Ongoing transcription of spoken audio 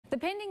The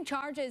pending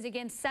charges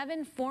against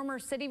 7 former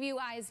Cityview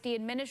ISD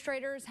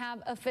administrators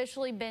have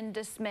officially been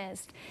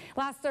dismissed.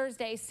 Last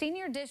Thursday,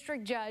 Senior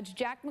District Judge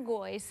Jack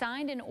McGoy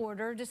signed an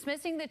order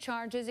dismissing the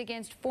charges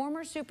against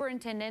former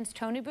superintendents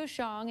Tony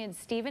Bouchong and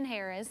Stephen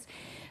Harris,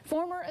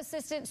 former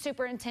Assistant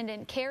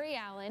Superintendent Carrie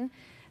Allen,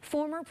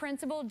 former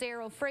Principal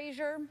Daryl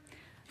Frazier,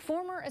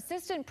 former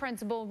Assistant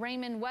Principal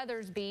Raymond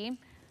Weathersby,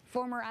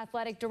 former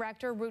Athletic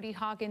Director Rudy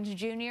Hawkins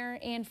Jr.,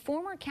 and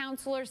former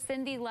counselor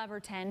Cindy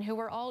Leverton, who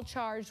were all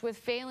charged with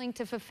failing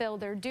to fulfill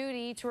their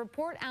duty to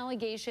report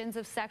allegations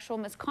of sexual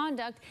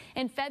misconduct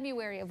in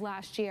February of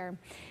last year.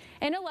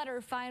 In a letter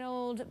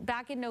filed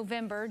back in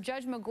November,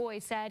 Judge McGoy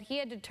said he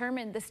had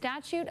determined the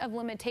statute of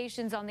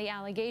limitations on the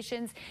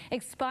allegations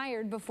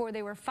expired before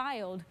they were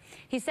filed.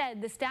 He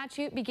said the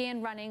statute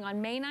began running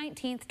on May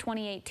 19,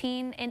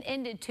 2018 and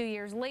ended 2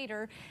 years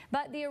later,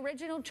 but the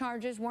original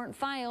charges weren't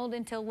filed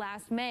until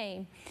last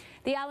May.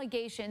 The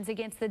allegations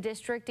against the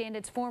district and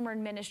its former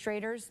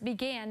administrators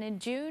began in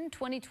June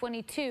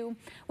 2022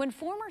 when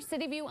former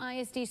Cityview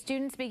ISD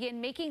students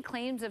began making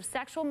claims of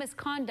sexual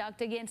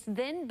misconduct against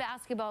then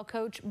basketball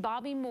coach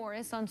Bobby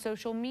Morris on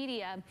social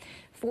media.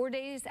 4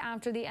 days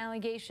after the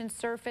allegations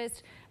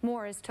surfaced,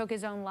 Morris took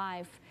his own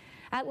life.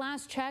 At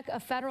last check, a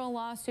federal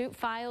lawsuit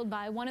filed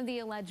by one of the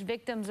alleged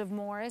victims of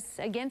Morris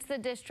against the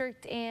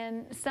district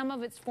and some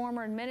of its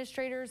former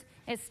administrators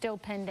is still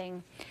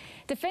pending.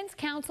 Defense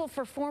counsel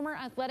for former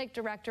athletic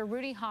director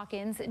Rudy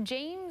Hawkins,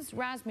 James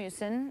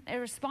Rasmussen,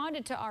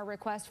 responded to our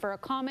request for a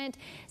comment,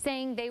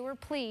 saying they were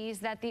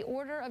pleased that the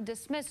order of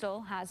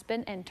dismissal has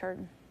been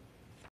entered.